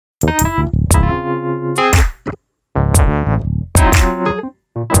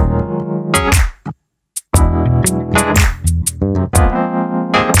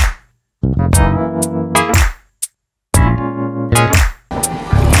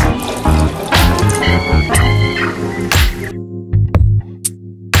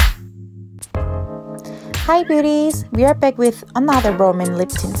Hi beauties! We are back with another Rom&nd lip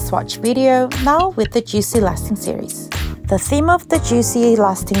tint swatch video, now with the Juicy Lasting series. The theme of the Juicy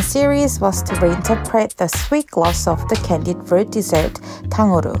Lasting series was to reinterpret the sweet gloss of the candied fruit dessert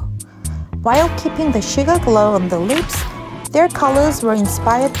탕후루. While keeping the sugar glow on the lips, their colors were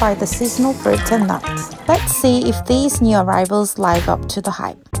inspired by the seasonal fruits and nuts. Let's see if these new arrivals live up to the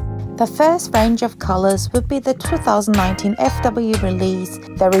hype. The first range of colors would be the 2019 FW release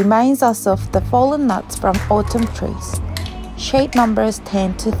that reminds us of the fallen nuts from autumn trees. Shade numbers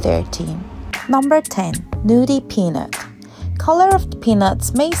 10 to 13. Number 10. Nudie Peanut. Color of the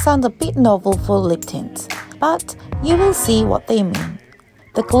peanuts may sound a bit novel for lip tints, but you will see what they mean.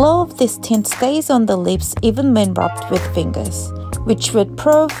 The glow of this tint stays on the lips even when rubbed with fingers, which would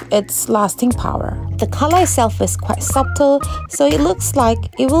prove its lasting power. The color itself is quite subtle, so it looks like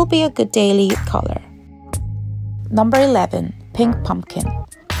it will be a good daily color. Number 11. Pink Pumpkin.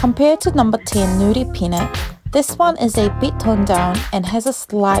 Compared to number 10 Nudie Peanut, this one is a bit toned down and has a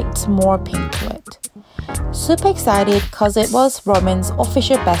slight more pink to it. Super excited cause it was Rom&nd's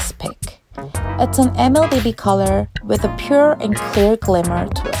official best pick. It's an MLBB color with a pure and clear glimmer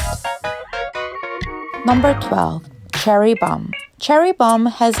to it. Number 12. Cherry Bomb. Cherry Bomb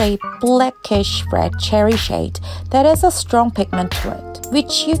has a blackish red cherry shade that has a strong pigment to it,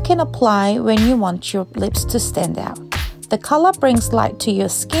 which you can apply when you want your lips to stand out. The color brings light to your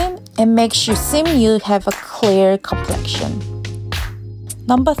skin and makes you seem you have a clear complexion.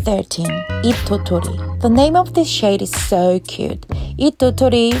 Number 13. Eat Totori. The name of this shade is so cute. Eat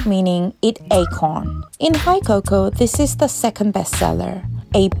Totori meaning eat acorn. In Hikoco, this is the second bestseller.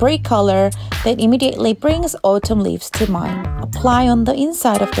 A bright color that immediately brings autumn leaves to mind. Apply on the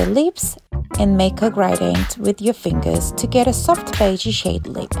inside of the lips and make a gradient with your fingers to get a soft beige shade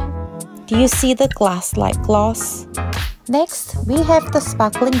lip. Do you see the glass-like gloss? Next, we have the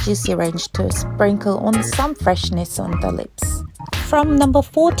Sparkling Juicy range to sprinkle on some freshness on the lips. From number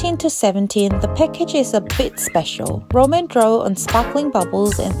 14 to 17, the package is a bit special. Rom&nd draw on sparkling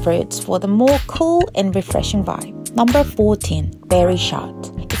bubbles and fruits for the more cool and refreshing vibe. Number 14. Berry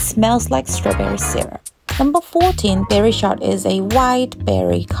Shot. It smells like strawberry syrup. Number 14, Berry Shot is a white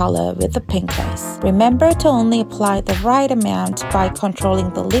berry color with a pink base. Remember to only apply the right amount by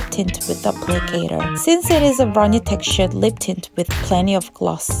controlling the lip tint with the applicator. Since it is a runny textured lip tint with plenty of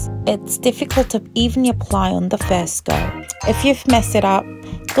gloss, it's difficult to evenly apply on the first go. If you've messed it up,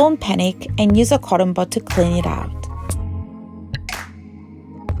 don't panic and use a cotton bud to clean it out.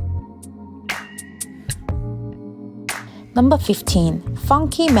 Number 15.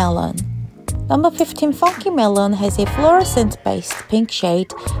 Funky Melon. Number 15 Funky Melon has a fluorescent-based pink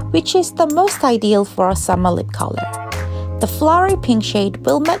shade, which is the most ideal for a summer lip color. The flowery pink shade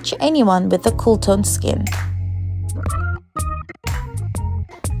will match anyone with a cool toned skin.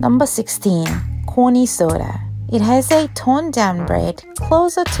 Number 16. Corny Soda. It has a toned down red,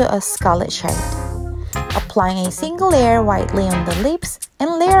 closer to a scarlet shade. Applying a single layer lightly on the lips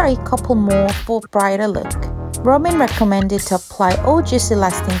and layer a couple more for brighter look. Rom&nd recommended to apply all Juicy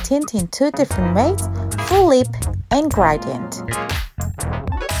Lasting tint in two different ways, full lip and gradient.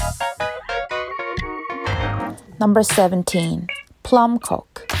 Number 17. Plum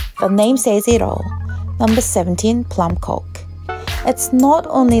Coke. The name says it all. Number 17. Plum Coke. It's not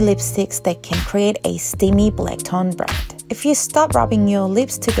only lipsticks that can create a steamy black tone brand. If you stop rubbing your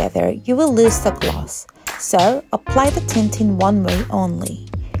lips together, you will lose the gloss. So, apply the tint in one way only.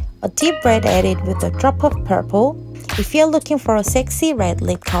 A deep red added with a drop of purple. If you're looking for a sexy red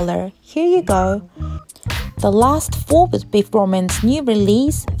lip color, here you go. The last four would be Rom&nd's new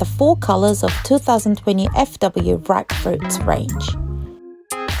release, the 4 colors of 2020 FW Ripe Fruits range.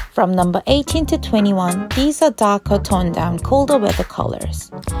 From number 18 to 21, these are darker toned down colder weather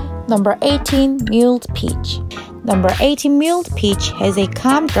colors. Number 18, Mulled Peach. Number 18 Mulled Peach has a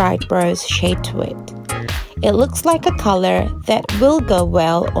calm dried rose shade to it. It looks like a color that will go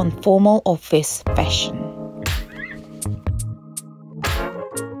well on formal office fashion.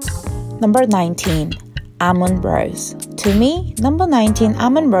 Number 19. Almond Rose. To me, number 19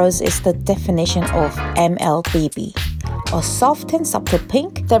 Almond Rose is the definition of MLBB. A soft and subtle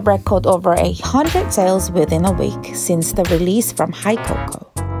pink that recorded over 100 sales within a week since the release from Hikoco.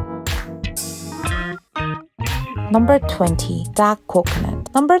 Number 20, dark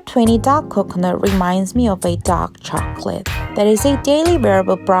coconut. Number 20, dark coconut reminds me of a dark chocolate that is a daily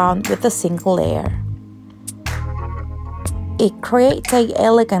wearable brown with a single layer. It creates an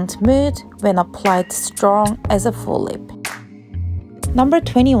elegant mood when applied strong as a full lip. Number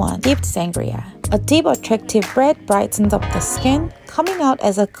 21, dipped sangria. A deep attractive red brightens up the skin, coming out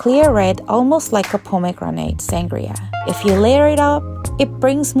as a clear red almost like a pomegranate sangria. If you layer it up, it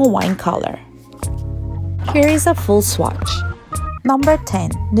brings more wine color. Here is a full swatch. Number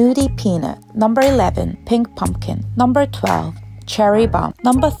 10, nudie peanut. Number 11, pink pumpkin. Number 12, cherry bomb.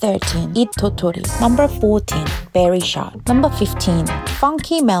 Number 13, eat totori. Number 14, berry shot. Number 15,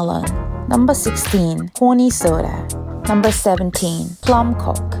 funky melon. Number 16, honey soda. Number 17, plum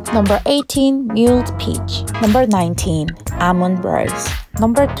coke. Number 18, mulled peach. Number 19, almond rose.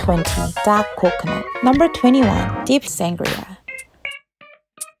 Number 20, dark coconut. Number 21, deep sangria.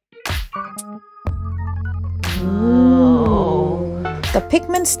 Ooh. The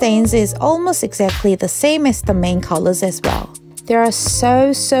pigment stains is almost exactly the same as the main colors as well. There are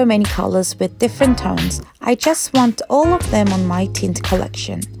so many colors with different tones. I just want all of them on my tint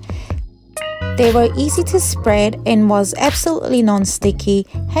collection. They were easy to spread and was absolutely non-sticky,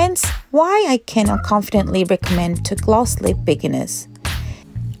 hence why I cannot confidently recommend to gloss lip beginners.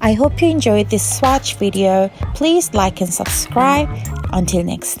 I hope you enjoyed this swatch video. Please like and subscribe. Until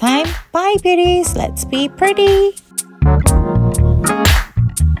next time, bye beauties, let's be pretty!